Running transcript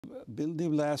Bill de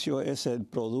Blasio es el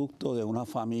producto de una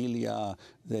familia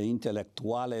de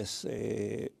intelectuales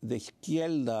de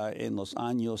izquierda en los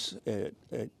años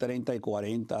 30 y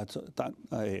 40.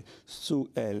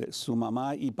 Su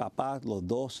mamá y papá, los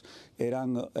dos,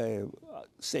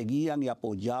 seguían y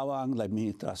apoyaban la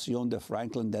administración de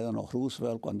Franklin Delano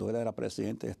Roosevelt cuando él era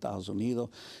presidente de Estados Unidos.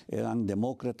 Eran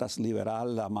demócratas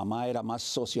liberales, la mamá era más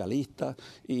socialista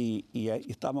y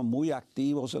estaban muy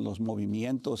activos en los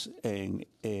movimientos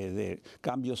de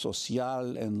cambio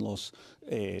social en los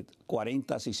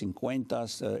 40s y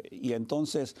 50s, y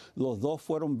entonces los dos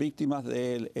fueron víctimas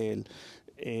del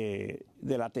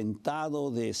atentado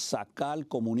de sacar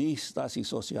comunistas y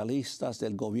socialistas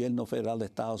del gobierno federal de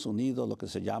Estados Unidos, lo que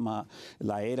se llama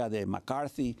la era de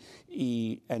McCarthy,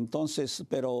 y entonces,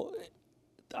 pero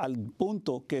al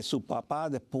punto que su papá,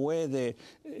 después de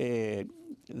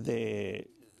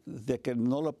que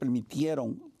no le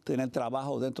permitieron tener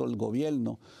trabajo dentro del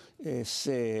gobierno,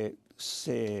 se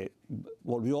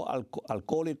volvió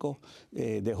alcohólico,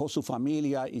 dejó su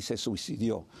familia y se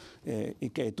suicidió, y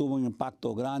que tuvo un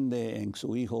impacto grande en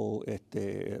su hijo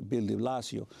Bill de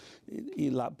Blasio.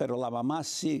 Pero la mamá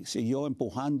siguió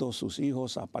empujando a sus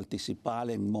hijos a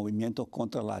participar en movimientos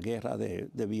contra la guerra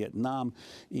de Vietnam,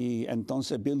 y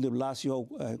entonces Bill de Blasio,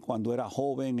 cuando era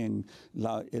joven,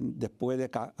 después de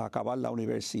acabar la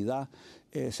universidad,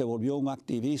 se volvió un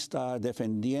activista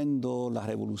defendiendo la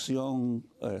revolución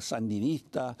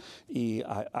sandinista y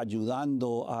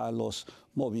ayudando a los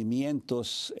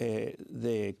movimientos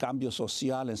de cambio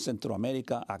social en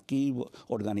Centroamérica, aquí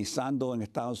organizando en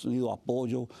Estados Unidos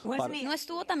apoyo. ¿No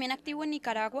estuvo también activo en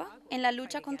Nicaragua en la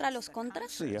lucha contra los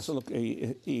contras? Sí, eso es lo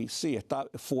que, sí,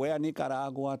 fue a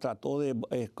Nicaragua, trató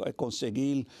de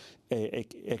conseguir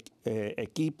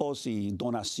equipos y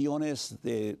donaciones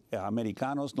de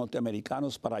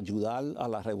norteamericanos para ayudar a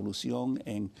la revolución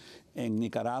en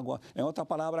Nicaragua. En otras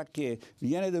palabras, que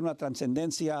viene de una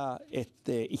trascendencia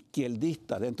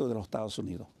izquierdista dentro de los Estados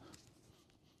Unidos.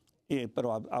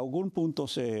 Pero a algún punto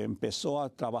se empezó a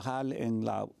trabajar en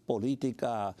la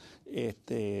política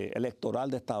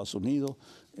electoral de Estados Unidos,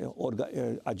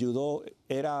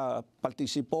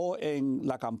 participó en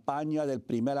la campaña del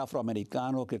primer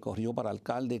afroamericano que corrió para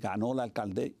alcalde, ganó la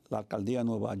alcaldía de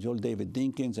Nueva York, David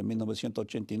Dinkins, en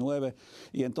 1989,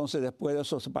 y entonces después de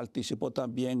eso se participó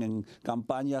también en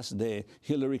campañas de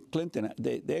Hillary Clinton.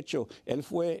 De hecho, él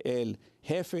fue el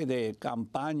jefe de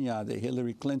campaña de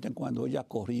Hillary Clinton cuando ella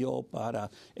corrió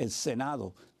para el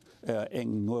Senado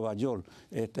en Nueva York,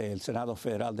 el Senado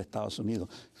Federal de Estados Unidos.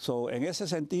 En ese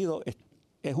sentido,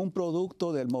 es un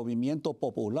producto del movimiento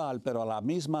popular, pero a la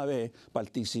misma vez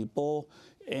participó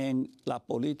en la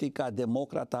política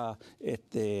demócrata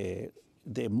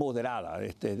moderada,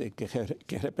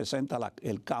 que representa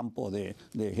el campo de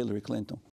Hillary Clinton.